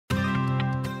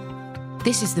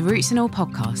This is the Roots and All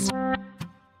podcast,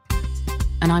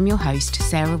 and I'm your host,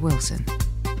 Sarah Wilson.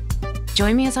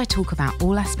 Join me as I talk about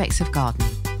all aspects of gardening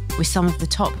with some of the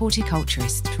top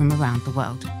horticulturists from around the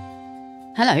world.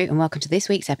 Hello and welcome to this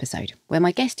week's episode, where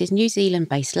my guest is New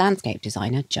Zealand-based landscape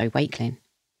designer Jo Wakelin.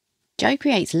 Jo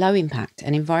creates low-impact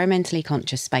and environmentally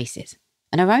conscious spaces,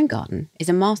 and her own garden is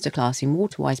a masterclass in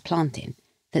water-wise planting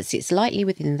that sits lightly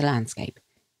within the landscape,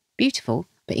 beautiful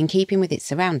but in keeping with its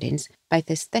surroundings, both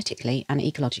aesthetically and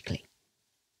ecologically.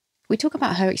 We talk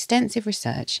about her extensive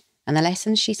research and the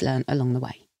lessons she's learned along the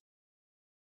way.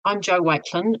 I'm Jo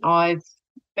Wakelin. I've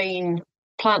been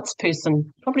a plants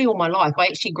person probably all my life. I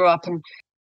actually grew up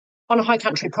on a high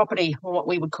country property, or what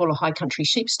we would call a high country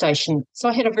sheep station. So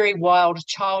I had a very wild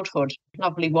childhood,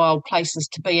 lovely wild places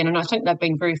to be in, and I think they've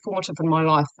been very formative in my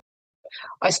life.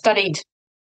 I studied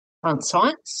plant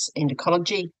science and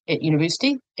ecology at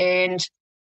university, and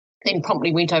then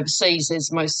promptly went overseas,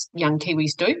 as most young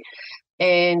Kiwis do,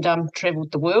 and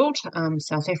travelled the world,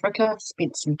 South Africa,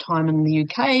 spent some time in the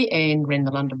UK and ran the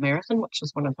London Marathon, which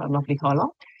was one of our lovely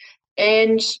highlights,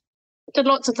 and did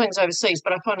lots of things overseas,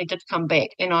 but I finally did come back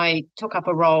and I took up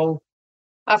a role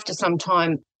after some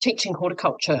time teaching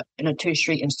horticulture in a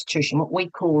tertiary institution, what we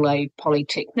call a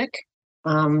polytechnic.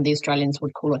 The Australians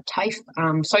would call it TAFE.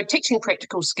 So teaching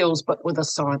practical skills, but with a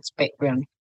science background.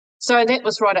 So that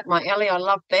was right up my alley. I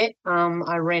loved that.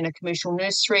 I ran a commercial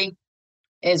nursery,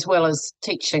 as well as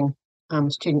teaching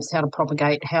students how to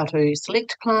propagate, how to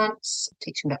select plants,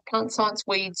 teaching about plant science,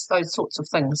 weeds, those sorts of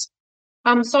things.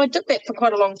 So I did that for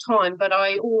quite a long time, but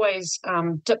I always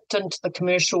dipped into the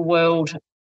commercial world,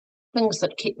 things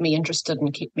that kept me interested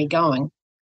and kept me going.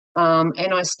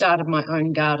 And I started my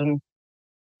own garden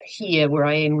here where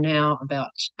I am now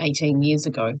about 18 years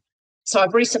ago. So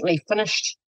I've recently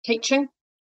finished teaching,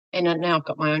 and now I've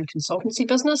got my own consultancy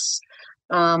business,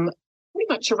 pretty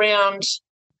much around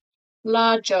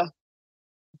larger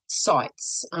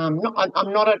sites. I'm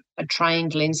not a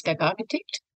trained landscape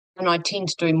architect, and I tend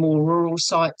to do more rural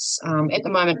sites. At the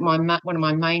moment, one of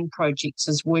my main projects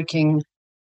is working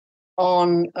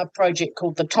on a project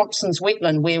called the Thompson's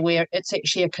Wetland, where it's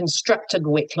actually a constructed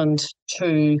wetland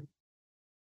to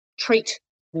treat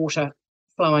water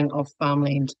flowing off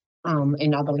farmland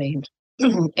and other land,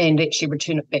 and actually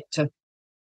return it back to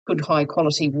good high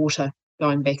quality water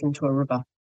going back into a river.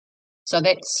 So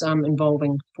that's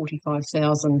involving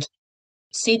 45,000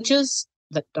 sedges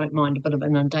that don't mind a bit of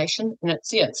inundation, and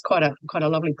it's quite a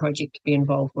lovely project to be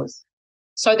involved with.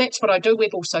 So that's what I do.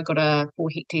 We've also got a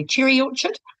 4-hectare cherry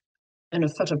orchard. In a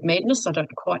fit of madness, I don't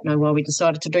quite know why we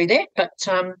decided to do that, but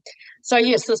so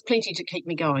yes, there's plenty to keep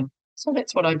me going. So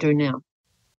that's what I do now.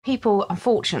 People,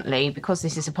 unfortunately, because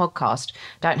this is a podcast,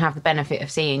 don't have the benefit of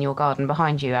seeing your garden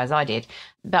behind you as I did.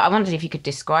 But I wondered if you could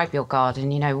describe your garden,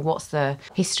 what's the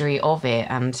history of it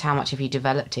and how much have you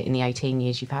developed it in the 18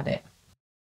 years you've had it?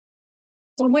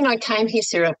 Well, when I came here,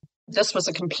 Sarah, this was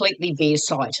a completely bare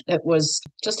site. It was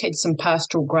just had some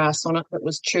pastoral grass on it that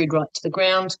was chewed right to the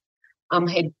ground,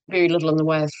 had very little in the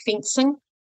way of fencing,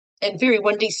 and very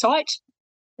windy site.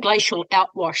 Glacial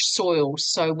outwash soils,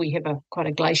 so we have quite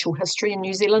a glacial history in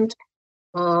New Zealand.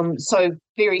 So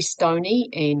very stony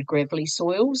and gravelly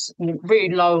soils, very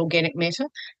low organic matter.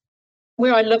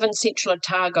 Where I live in central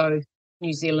Otago,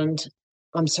 New Zealand,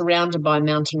 I'm surrounded by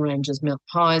mountain ranges, Mount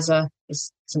Pisa, the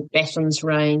St Bathans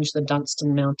Range, the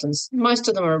Dunstan Mountains. Most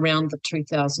of them are around the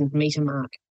 2,000 metre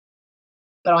mark.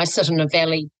 But I sit in a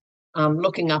valley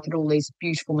looking up at all these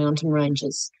beautiful mountain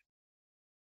ranges.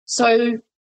 So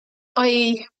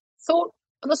I thought,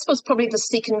 this was probably the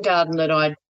second garden that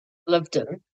I'd lived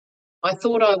in. I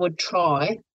thought I would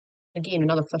try, again,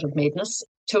 another fit of madness,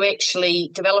 to actually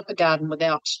develop a garden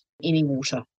without any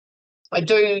water. I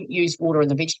do use water in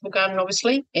the vegetable garden,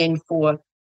 obviously, and for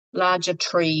larger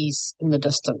trees in the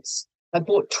distance. I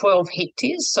bought 12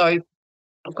 hectares, so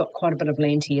I've got quite a bit of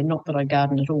land here, not that I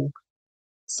garden at all.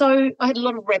 So I had a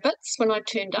lot of rabbits when I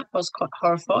turned up. I was quite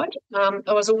horrified.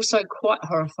 I was also quite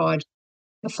horrified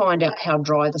to find out how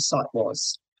dry the site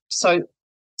was. So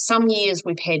some years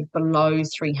we've had below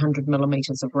 300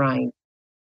 millimetres of rain,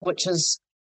 which is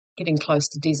getting close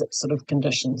to desert sort of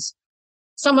conditions.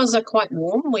 Summers are quite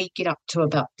warm. We get up to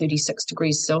about 36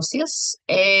 degrees Celsius,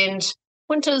 and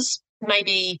winters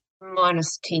maybe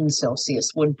minus 10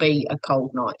 Celsius would be a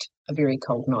cold night, a very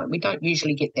cold night. We don't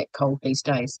usually get that cold these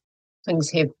days.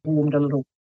 Things have warmed a little.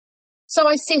 So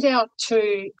I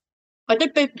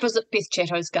did visit Beth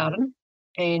Chatto's garden,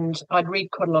 and I'd read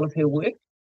quite a lot of her work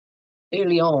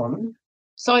early on.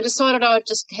 So I decided I'd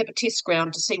just have a test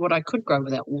ground to see what I could grow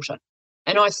without water.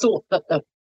 And I thought that the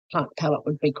plant palette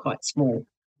would be quite small,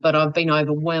 but I've been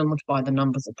overwhelmed by the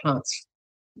numbers of plants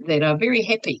that are very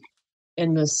happy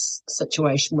in this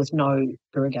situation with no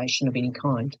irrigation of any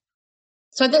kind.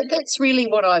 So that's really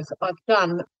what I've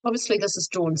done. Obviously, this has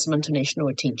drawn some international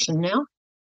attention now,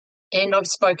 and I've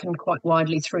spoken quite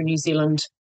widely through New Zealand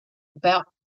about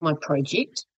my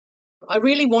project. I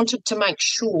really wanted to make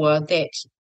sure that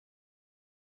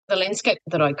the landscape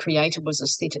that I created was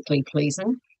aesthetically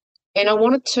pleasing, and I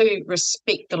wanted to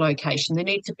respect the location. There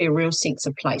needed to be a real sense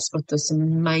of place with this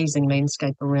amazing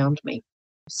landscape around me.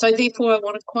 So therefore, I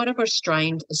wanted quite a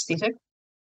restrained aesthetic,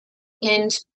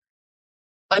 and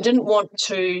I didn't want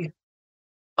to,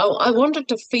 I wanted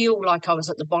to feel like I was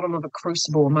at the bottom of a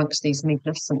crucible amongst these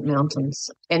magnificent mountains,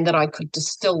 and that I could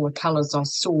distill the colours I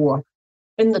saw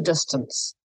in the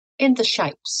distance and the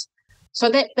shapes. So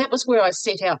that was where I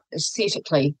set out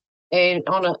aesthetically. And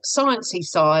on a sciencey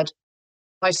side,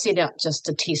 I set out just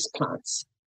to test plants.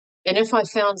 And if I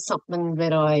found something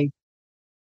that I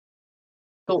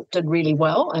thought did really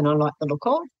well and I liked the look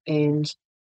of, and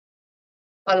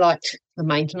I liked the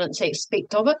maintenance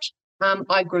aspect of it,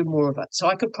 I grew more of it. So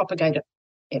I could propagate it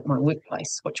at my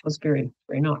workplace, which was very,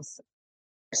 very nice.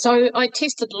 So I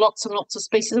tested lots and lots of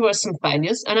species. There were some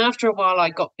failures. And after a while, I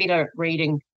got better at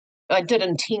reading. I did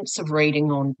intensive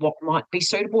reading on what might be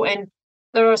suitable. And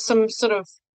there are some sort of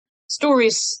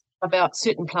stories about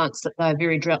certain plants that they're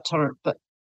very drought tolerant, but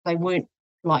they weren't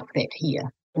like that here.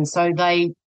 And so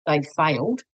they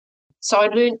failed. So I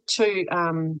learned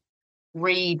to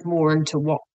read more into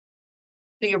what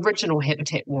the original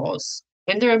habitat was.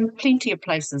 And there are plenty of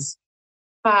places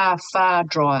far, far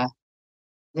drier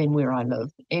than where I live,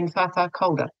 and far, far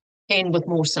colder, and with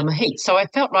more summer heat. So I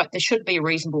felt like there should be a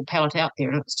reasonable palette out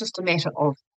there, and it's just a matter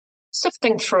of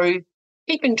sifting through,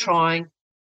 keeping trying.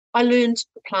 I learned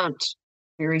to plant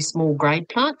very small grade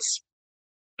plants.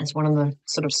 It's one of the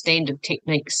sort of standard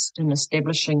techniques in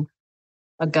establishing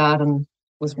a garden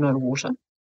with no water.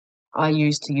 I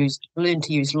learned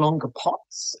to use longer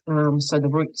pots, so the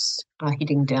roots are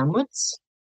heading downwards.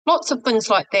 Lots of things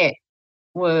like that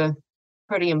were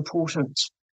pretty important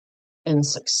in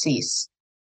success.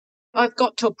 I've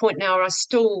got to a point now where I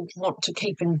still want to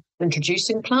keep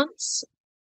introducing plants.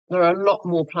 There are a lot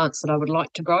more plants that I would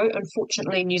like to grow.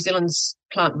 Unfortunately, New Zealand's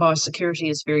plant biosecurity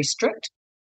is very strict,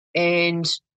 and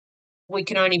we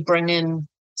can only bring in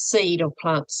seed of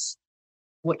plants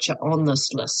which are on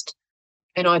this list.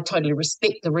 And I totally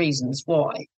respect the reasons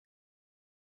why.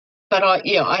 But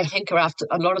I hanker after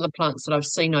a lot of the plants that I've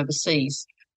seen overseas,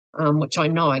 which I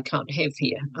know I can't have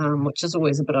here, which is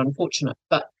always a bit unfortunate.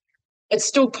 But it's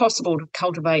still possible to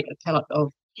cultivate a palette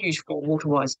of beautiful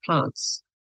water-wise plants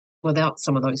without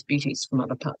some of those beauties from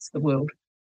other parts of the world.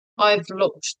 I've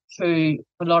looked to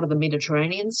a lot of the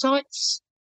Mediterranean sites.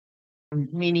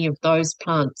 Many of those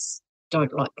plants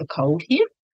don't like the cold here,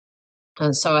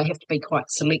 and so I have to be quite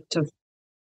selective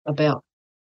about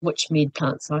which med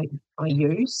plants I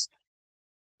use.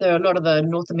 There are a lot of the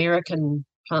North American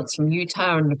plants from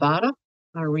Utah and Nevada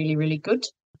are really, really good.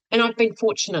 And I've been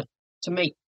fortunate to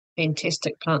meet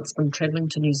fantastic plantsmen travelling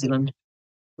to New Zealand,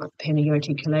 like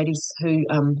Panayoti Kalades, who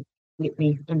let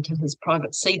me into his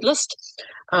private seed list,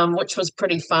 which was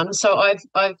pretty fun. So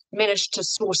I've managed to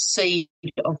source seed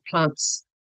of plants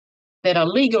that are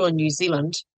legal in New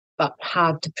Zealand, but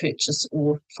hard to purchase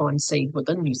or find seed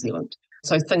within New Zealand.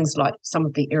 So things like some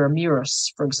of the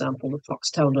Erameris, for example, the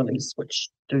foxtail lilies, which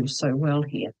do so well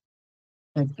here.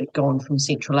 They've gone from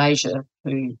Central Asia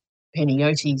to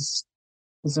Panayoti's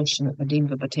position at the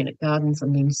Denver Botanic Gardens,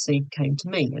 and then seed came to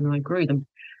me and I grew them.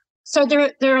 So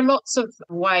there are lots of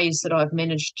ways that I've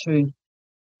managed to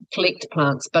collect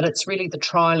plants, but it's really the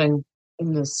trialling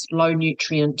in this low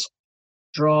nutrient,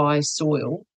 dry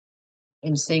soil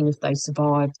and seeing if they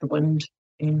survive the wind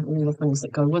and all the things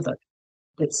that go with it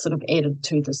that's sort of added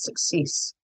to the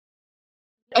success.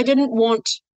 I didn't want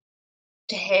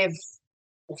to have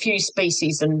a few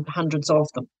species and hundreds of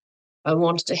them. I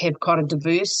wanted to have quite a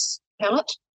diverse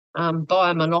palette.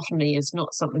 Biomonotony is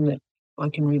not something that I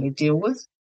can really deal with.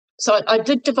 So I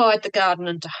did divide the garden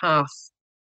into half.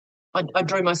 I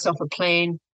drew myself a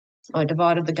plan. I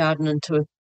divided the garden into,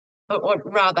 or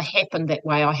rather happened that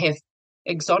way. I have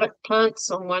exotic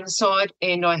plants on one side,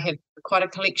 and I have quite a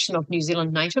collection of New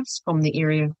Zealand natives from the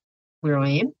area where I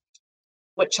am,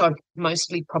 which I've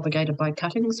mostly propagated by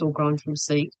cuttings or grown from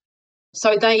seed.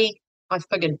 So they, I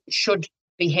figured, should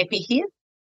be happy here.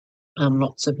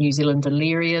 Lots of New Zealand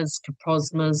Alerias,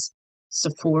 Caprosmas,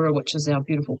 Sephora, which is our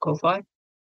beautiful kowhai.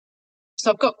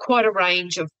 So I've got quite a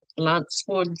range of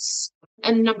lancewoods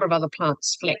and a number of other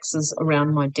plants, flaxes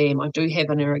around my dam. I do have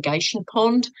an irrigation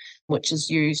pond, which is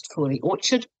used for the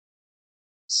orchard.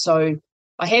 So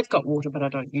I have got water, but I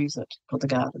don't use it for the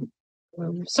garden.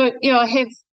 So, yeah, I have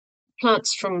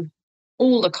plants from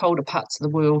all the colder parts of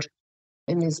the world,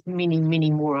 and there's many,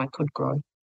 many more I could grow.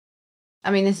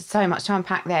 I mean, there's so much to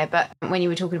unpack there, but when you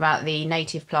were talking about the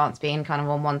native plants being kind of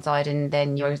on one side and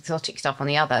then your exotic stuff on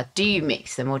the other, do you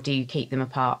mix them or do you keep them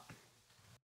apart?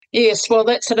 Yes, well,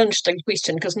 that's an interesting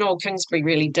question because Noel Kingsbury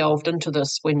really delved into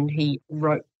this when he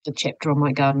wrote the chapter on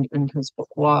my garden in his book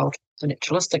Wild, the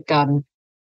Naturalistic Garden.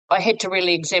 I had to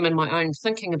really examine my own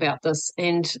thinking about this,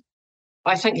 and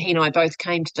I think he and I both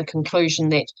came to the conclusion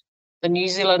that the New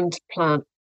Zealand plant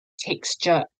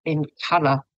texture and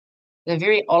colour, they're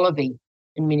very olivey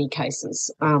in many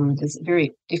cases. There's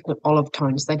very definite olive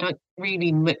tones. They don't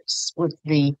really mix with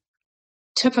the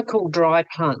typical dry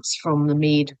plants from the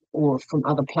Med or from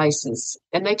other places,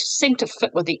 and they just seem to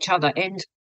fit with each other. And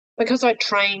because I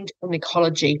trained in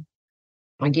ecology,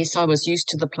 I guess I was used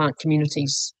to the plant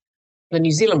communities, the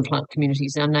New Zealand plant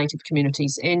communities, our native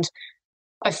communities, and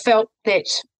I felt that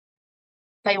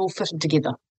they all fitted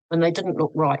together and they didn't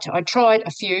look right. I tried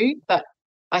a few, but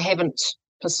I haven't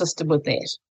persisted with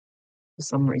that for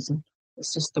some reason.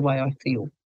 It's just the way I feel.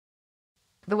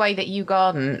 The way that you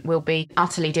garden will be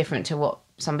utterly different to what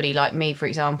somebody like me, for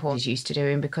example, is used to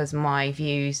doing, because my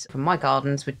views from my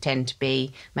gardens would tend to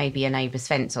be maybe a neighbour's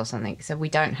fence or something. So we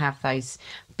don't have those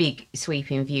big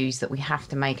sweeping views that we have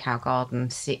to make our garden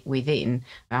sit within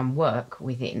and work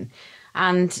within.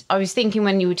 And I was thinking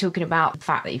when you were talking about the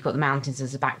fact that you've got the mountains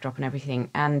as a backdrop and everything,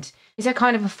 and is there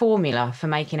kind of a formula for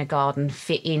making a garden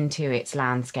fit into its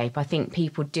landscape? I think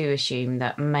people do assume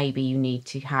that maybe you need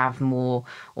to have more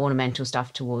ornamental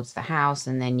stuff towards the house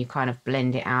and then you kind of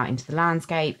blend it out into the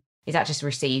landscape. Is that just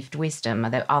received wisdom? Are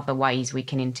there other ways we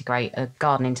can integrate a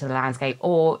garden into the landscape,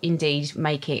 or indeed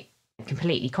make it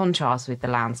completely contrast with the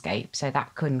landscape so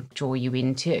that can draw you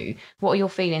in too? What are your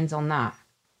feelings on that?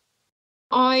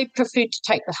 I prefer to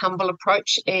take the humble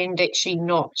approach and actually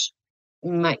not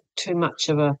make too much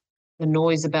of a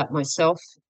noise about myself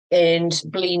and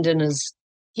blend in as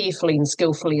carefully and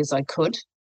skillfully as I could.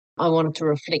 I wanted to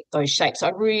reflect those shapes.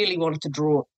 I really wanted to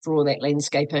draw that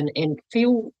landscape in and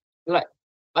feel like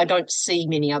I don't see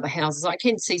many other houses. I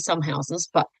can see some houses,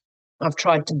 but I've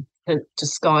tried to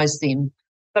disguise them.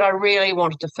 But I really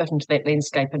wanted to fit into that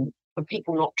landscape and for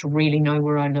people not to really know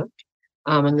where I lived.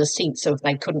 In the sense of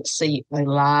they couldn't see a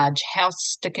large house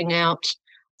sticking out.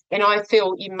 And I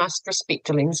feel you must respect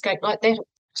a landscape like that.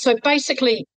 So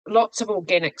basically, lots of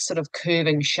organic sort of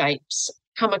curving shapes,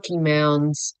 hummocky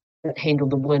mounds that handle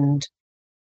the wind,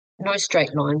 no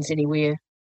straight lines anywhere.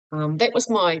 That was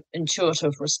my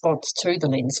intuitive response to the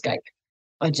landscape.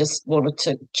 I just wanted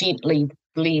to gently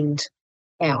blend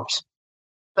out.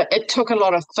 But it took a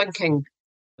lot of thinking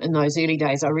in those early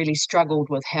days. I really struggled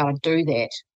with how to do that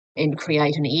and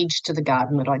create an edge to the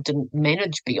garden that I didn't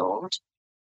manage beyond.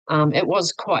 It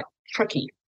was quite tricky,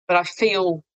 but I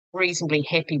feel reasonably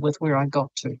happy with where I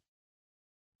got to.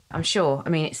 I'm sure. I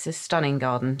mean, it's a stunning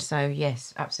garden. So,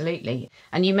 yes, absolutely.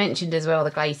 And you mentioned as well the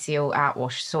glacial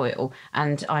outwash soil.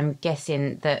 And I'm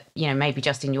guessing that, maybe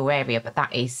just in your area, but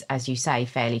that is, as you say,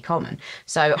 fairly common.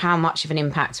 So how much of an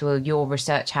impact will your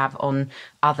research have on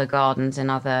other gardens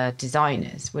and other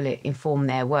designers? Will it inform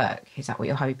their work? Is that what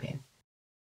you're hoping?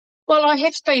 Well, I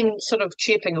have been sort of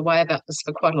chirping away about this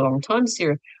for quite a long time,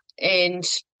 Sarah. And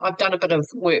I've done a bit of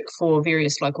work for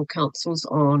various local councils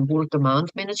on water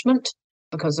demand management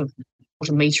because of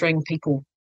water metering. People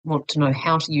want to know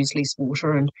how to use less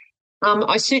water. And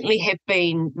I certainly have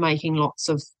been making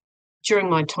during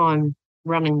my time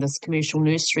running this commercial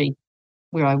nursery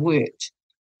where I worked,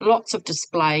 lots of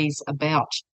displays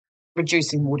about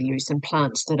reducing water use and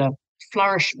plants that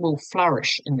will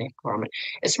flourish in that environment.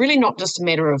 It's really not just a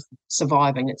matter of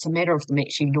surviving, it's a matter of them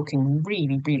actually looking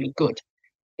really, really good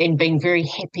and being very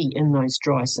happy in those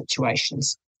dry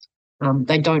situations.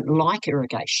 They don't like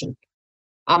irrigation.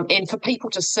 And for people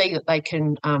to see that they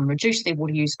can reduce their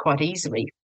water use quite easily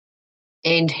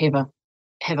and have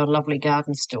a lovely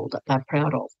garden still that they're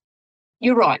proud of.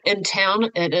 You're right, in town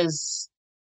it's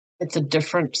a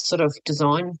different sort of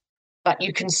design, but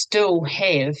you can still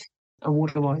have a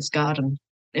water-wise garden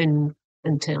in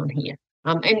town here.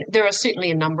 And there are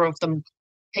certainly a number of them,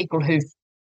 people who've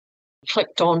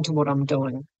clicked on to what I'm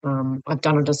doing. I've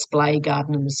done a display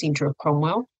garden in the centre of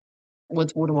Cromwell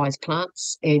with water-wise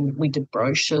plants, and we did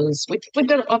brochures.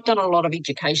 I've done a lot of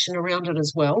education around it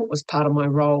as well. It was part of my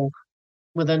role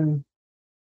within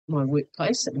my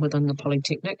workplace and within the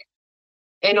Polytechnic.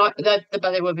 And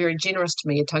they were very generous to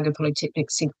me. Otago Polytechnic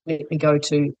let me go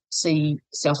to see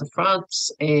south of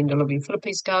France and Olivier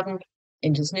Philippe's garden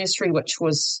and his nursery, which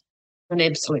was an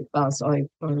absolute buzz. I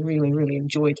really, really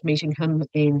enjoyed meeting him,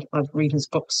 and I've read his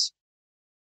books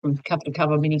from cover to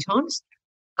cover many times.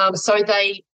 So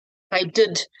they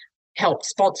did help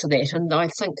sponsor that, and I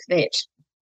think that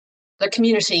the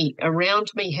community around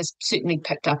me has certainly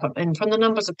picked up, and from the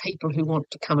numbers of people who want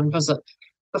to come and visit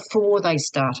before they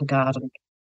start a garden,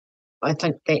 I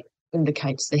think that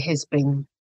indicates there has been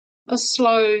a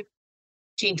slow,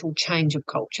 gentle change of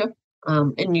culture,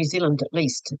 in New Zealand at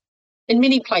least. In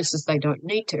many places, they don't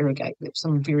need to irrigate. There's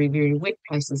some very, very wet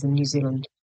places in New Zealand,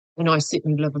 and I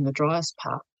certainly live in the driest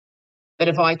part. But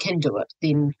if I can do it,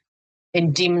 then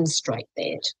and demonstrate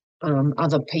that,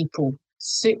 other people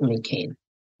certainly can.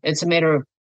 It's a matter of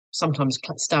sometimes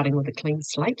starting with a clean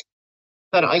slate.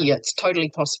 But yeah, it's totally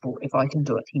possible if I can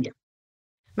do it here.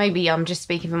 Maybe I'm just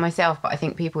speaking for myself, but I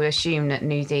think people assume that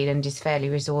New Zealand is fairly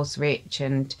resource rich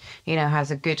and,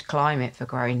 has a good climate for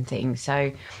growing things.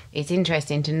 So it's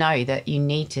interesting to know that you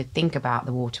need to think about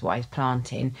the water-wise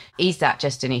planting. Is that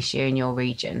just an issue in your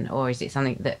region, or is it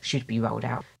something that should be rolled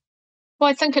out? Well,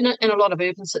 I think in a lot of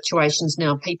urban situations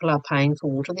now, people are paying for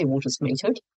water. Their water's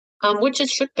metered, which it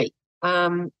should be.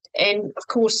 And of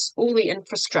course, all the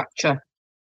infrastructure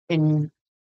in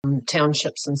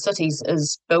townships and cities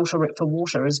is built for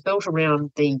water, is built around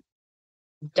the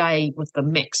day with the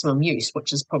maximum use,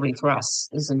 which is probably for us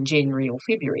is in January or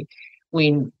February,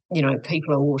 when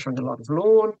people are watering a lot of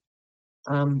lawn,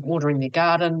 watering their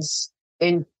gardens,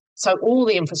 and so all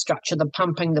the infrastructure, the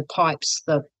pumping, the pipes,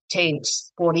 the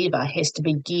tanks, whatever, has to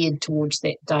be geared towards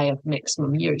that day of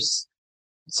maximum use.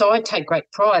 So I take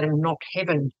great pride in not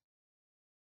having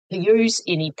to use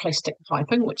any plastic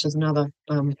piping, which is another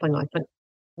thing I think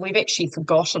we've actually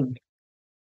forgotten.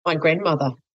 My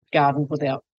grandmother gardened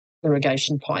without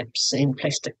irrigation pipes and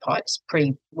plastic pipes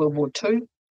pre-World War II.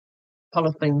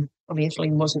 Polyethylene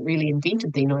wasn't really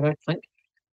invented then, I don't think.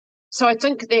 So I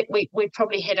think that we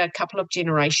probably had a couple of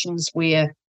generations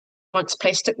where once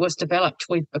plastic was developed,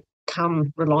 we've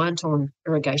become reliant on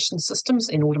irrigation systems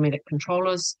and automatic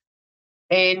controllers.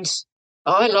 And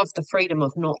I love the freedom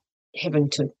of not having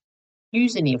to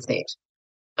use any of that.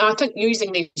 And I think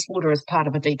using less water is part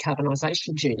of a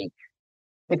decarbonisation journey,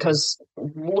 because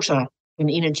water and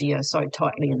energy are so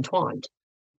tightly entwined.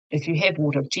 If you have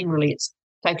water, generally it's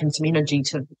taken some energy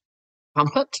to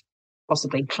pump it,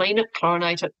 possibly clean it,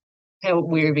 chlorinate it,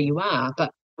 wherever you are,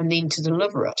 and then to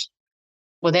deliver it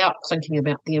without thinking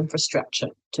about the infrastructure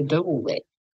to do all that.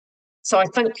 So I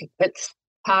think it's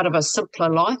part of a simpler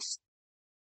life,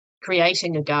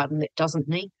 creating a garden that doesn't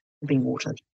need to be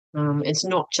watered. It's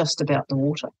not just about the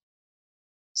water.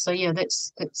 So yeah,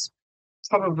 that's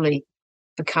probably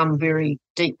become very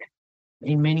deep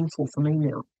and meaningful for me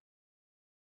now.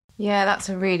 Yeah, that's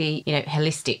a really,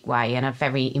 holistic way and a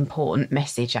very important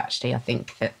message, actually, I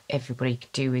think, that everybody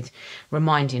could do with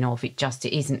reminding of it.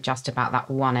 It isn't just about that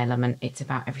one element, it's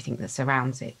about everything that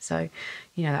surrounds it. So,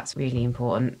 that's really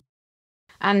important.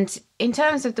 And in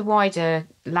terms of the wider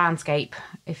landscape,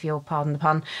 if you'll pardon the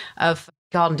pun, of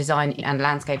garden design and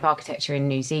landscape architecture in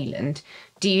New Zealand,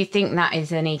 do you think that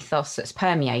is an ethos that's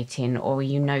permeating, or are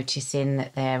you noticing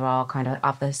that there are kind of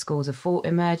other schools of thought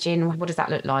emerging? What does that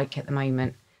look like at the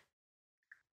moment?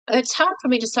 It's hard for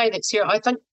me to say that, Sarah. I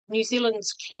think New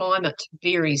Zealand's climate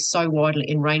varies so widely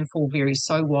and rainfall varies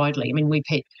so widely. I mean, we've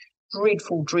had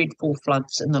dreadful, dreadful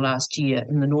floods in the last year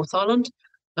in the North Island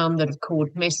that have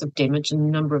caused massive damage and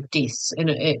a number of deaths,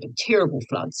 and terrible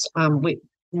floods. We're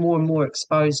more and more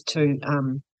exposed to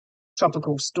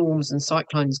tropical storms and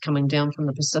cyclones coming down from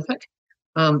the Pacific,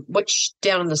 which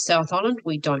down in the South Island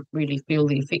we don't really feel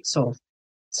the effects of.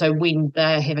 So when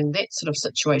they're having that sort of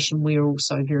situation, we're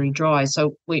also very dry.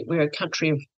 So we're a country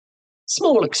of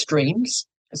small extremes.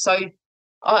 So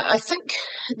I think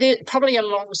that probably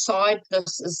alongside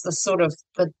this is the sort of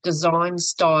the design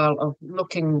style of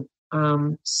looking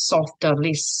softer,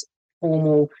 less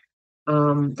formal,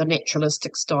 the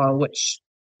naturalistic style, which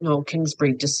Noel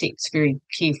Kingsbury dissects very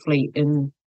carefully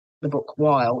in the book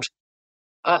Wild.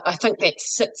 I think that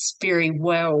sits very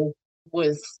well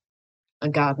with a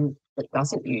garden that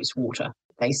doesn't use water.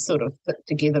 They sort of fit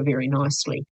together very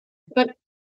nicely. But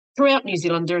throughout New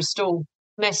Zealand, there is still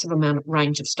a massive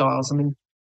range of styles. I mean,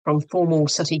 from formal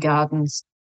city gardens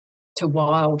to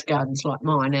wild gardens like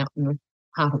mine out in the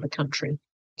heart of the country.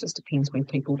 It just depends where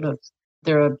people live.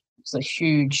 There's a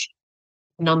huge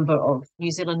number of New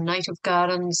Zealand native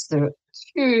gardens. There are a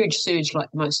huge surge, like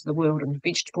most of the world, in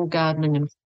vegetable gardening and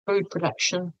food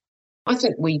production. I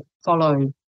think we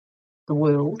follow the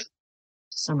world to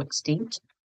some extent.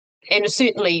 And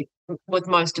certainly with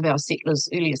most of our settlers,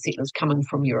 earlier settlers coming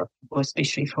from Europe, or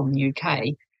especially from the UK,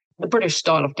 the British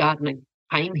style of gardening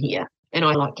came here. And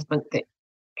I like to think that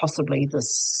possibly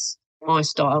my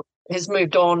style has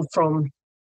moved on from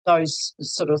those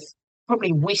sort of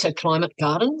probably wetter climate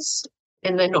gardens,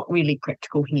 and they're not really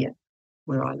practical here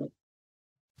where I live.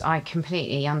 I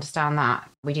completely understand that.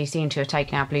 We do seem to have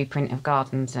taken our blueprint of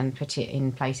gardens and put it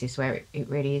in places where it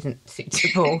really isn't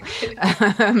suitable.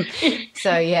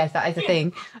 So, yes, that is a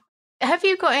thing. Have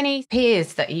you got any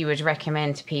peers that you would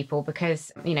recommend to people?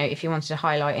 Because, you know, if you wanted to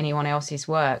highlight anyone else's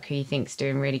work who you think's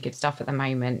doing really good stuff at the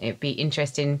moment, it'd be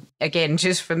interesting, again,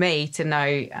 just for me to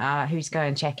know who's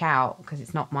going to check out, because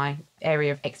it's not my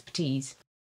area of expertise.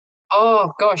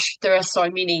 Oh, gosh, there are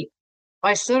so many.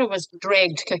 I sort of was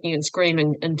dragged kicking and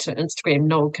screaming into Instagram.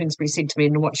 Noel Kingsbury said to me,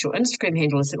 "And what's your Instagram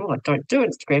handle?" I said, "Oh, I don't do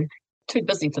Instagram. Too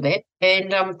busy for that."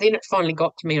 And then it finally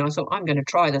got to me, and I thought, I'm going to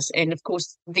try this. And of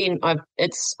course, then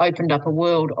it's opened up a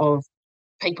world of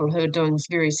people who are doing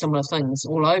very similar things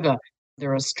all over.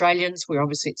 There are Australians where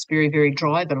obviously it's very, very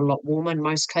dry, but a lot warmer in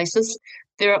most cases.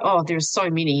 There are so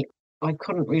many. I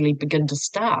couldn't really begin to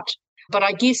start. But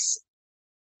I guess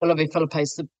Olivier Philippe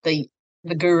is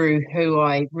the guru who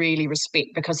I really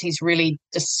respect, because he's really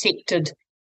dissected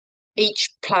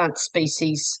each plant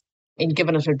species and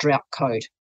given it a drought code.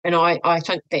 And I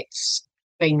think that's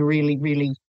been really,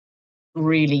 really,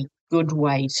 really good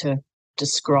way to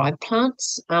describe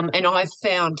plants. And I've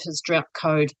found his drought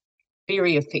code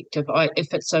very effective.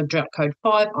 If it's a drought code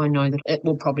 5, I know that it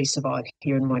will probably survive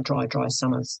here in my dry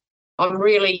summers. I'm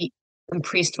really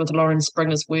impressed with Lauren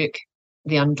Springer's work,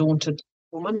 The Undaunted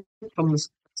Woman, from the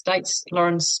States,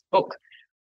 Lauren's book,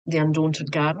 The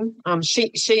Undaunted Garden.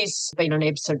 She's been an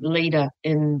absolute leader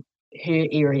in her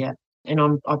area,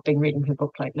 and I've been reading her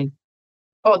book lately.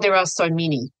 Oh, there are so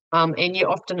many. And yeah,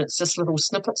 often it's just little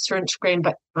snippets through Instagram,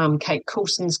 but Kate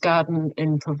Coulson's garden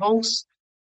in Provence,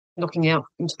 looking out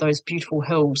into those beautiful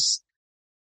hills,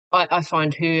 I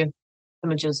find her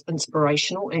images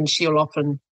inspirational, and she'll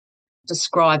often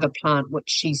describe a plant which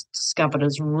she's discovered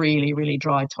is really, really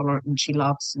dry tolerant and she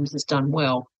loves and has done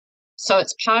well. So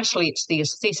it's the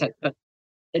aesthetic, but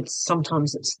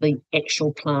sometimes it's the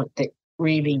actual plant that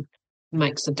really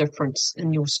makes a difference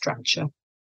in your structure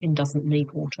and doesn't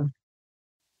need water.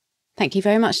 Thank you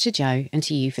very much to Jo and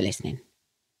to you for listening.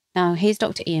 Now, here's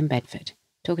Dr. Ian Bedford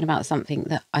talking about something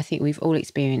that I think we've all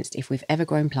experienced if we've ever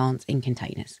grown plants in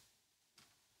containers.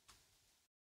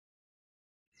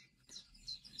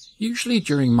 Usually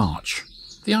during March,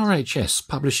 the RHS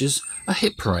publishes a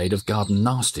hit parade of garden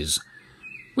nasties,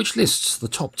 which lists the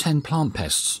top 10 plant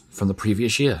pests from the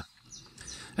previous year.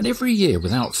 And every year,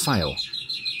 without fail,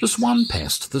 there's one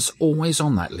pest that's always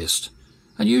on that list,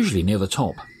 and usually near the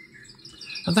top.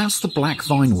 And that's the black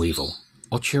vine weevil,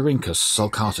 Otyorhynchus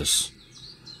sulcatus.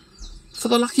 For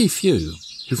the lucky few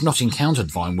who've not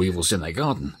encountered vine weevils in their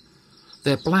garden,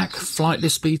 they're black,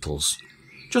 flightless beetles,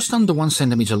 just under 1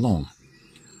 centimetre long,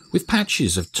 with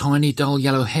patches of tiny dull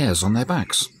yellow hairs on their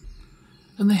backs.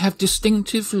 And they have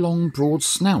distinctive long broad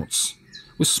snouts,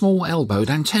 with small elbowed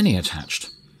antennae attached.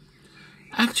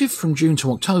 Active from June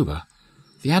to October,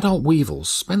 the adult weevils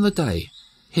spend the day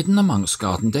hidden amongst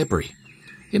garden debris,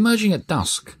 emerging at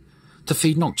dusk to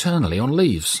feed nocturnally on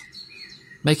leaves,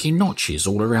 making notches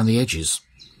all around the edges.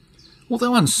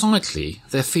 Although unsightly,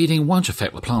 their feeding won't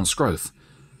affect the plant's growth,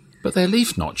 but their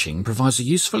leaf notching provides a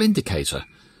useful indicator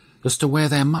as to where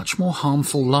their much more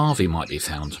harmful larvae might be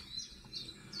found.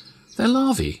 Their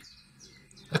larvae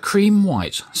are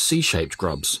cream-white, C-shaped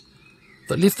grubs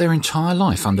that live their entire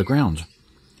life underground,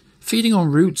 feeding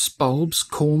on roots, bulbs,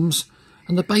 corms,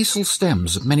 and the basal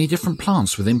stems of many different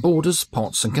plants within borders,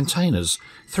 pots and containers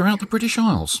throughout the British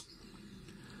Isles.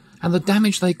 And the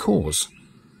damage they cause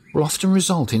will often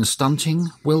result in stunting,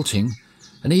 wilting,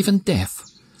 and even death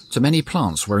to many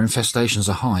plants where infestations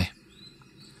are high.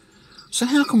 So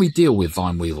how can we deal with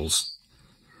vine weevils?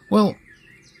 Well,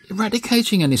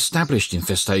 eradicating an established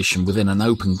infestation within an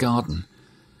open garden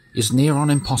is near on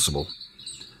impossible,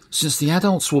 since the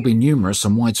adults will be numerous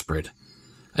and widespread,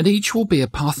 and each will be a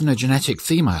parthenogenetic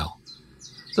female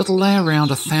that'll lay around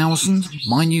 1,000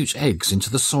 minute eggs into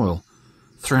the soil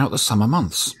throughout the summer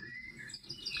months.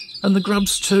 And the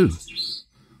grubs too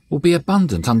will be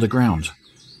abundant underground,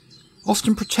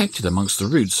 often protected amongst the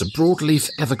roots of broadleaf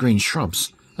evergreen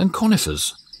shrubs and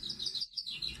conifers.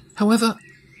 However,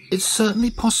 it's certainly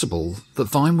possible that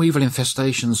vine weevil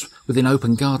infestations within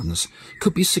open gardens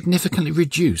could be significantly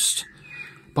reduced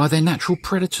by their natural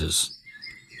predators,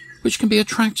 which can be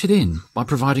attracted in by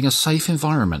providing a safe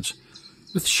environment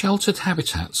with sheltered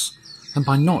habitats and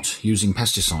by not using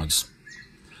pesticides.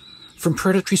 From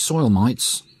predatory soil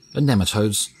mites and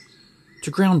nematodes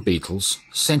to ground beetles,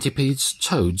 centipedes,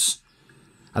 toads,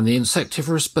 and the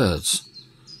insectivorous birds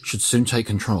should soon take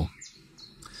control.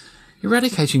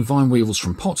 Eradicating vine weevils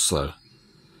from pots, though,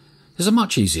 is a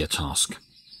much easier task,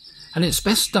 and it's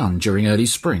best done during early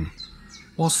spring,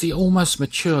 whilst the almost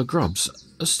mature grubs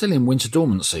are still in winter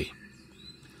dormancy.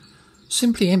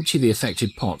 Simply empty the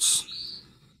affected pots,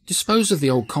 dispose of the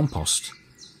old compost,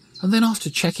 and then after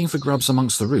checking for grubs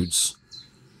amongst the roots,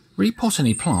 repot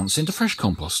any plants into fresh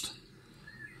compost.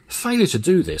 Failure to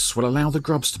do this will allow the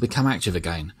grubs to become active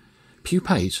again,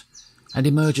 pupate, and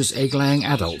emerge as egg-laying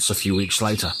adults a few weeks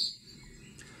later.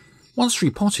 Once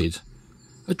repotted,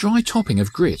 a dry topping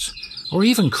of grit or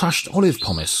even crushed olive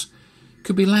pomace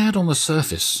could be layered on the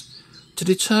surface to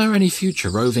deter any future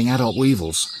roving adult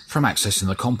weevils from accessing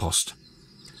the compost,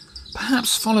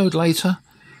 perhaps followed later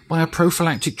by a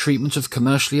prophylactic treatment of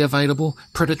commercially available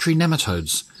predatory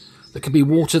nematodes that can be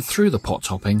watered through the pot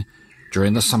topping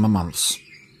during the summer months.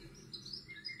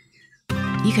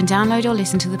 You can download or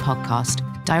listen to the podcast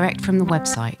direct from the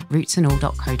website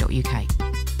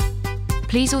rootsandall.co.uk.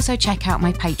 Please also check out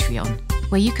my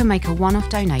Patreon, where you can make a one-off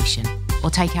donation or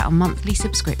take out a monthly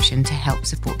subscription to help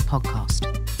support the podcast.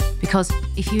 Because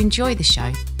if you enjoy the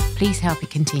show, please help it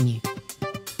continue.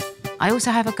 I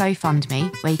also have a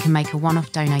GoFundMe where you can make a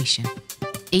one-off donation.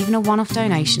 Even a one-off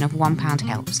donation of £1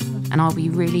 helps, and I'll be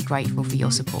really grateful for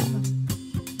your support.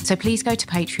 So please go to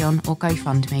Patreon or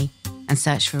GoFundMe and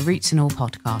search for Roots and All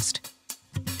Podcast.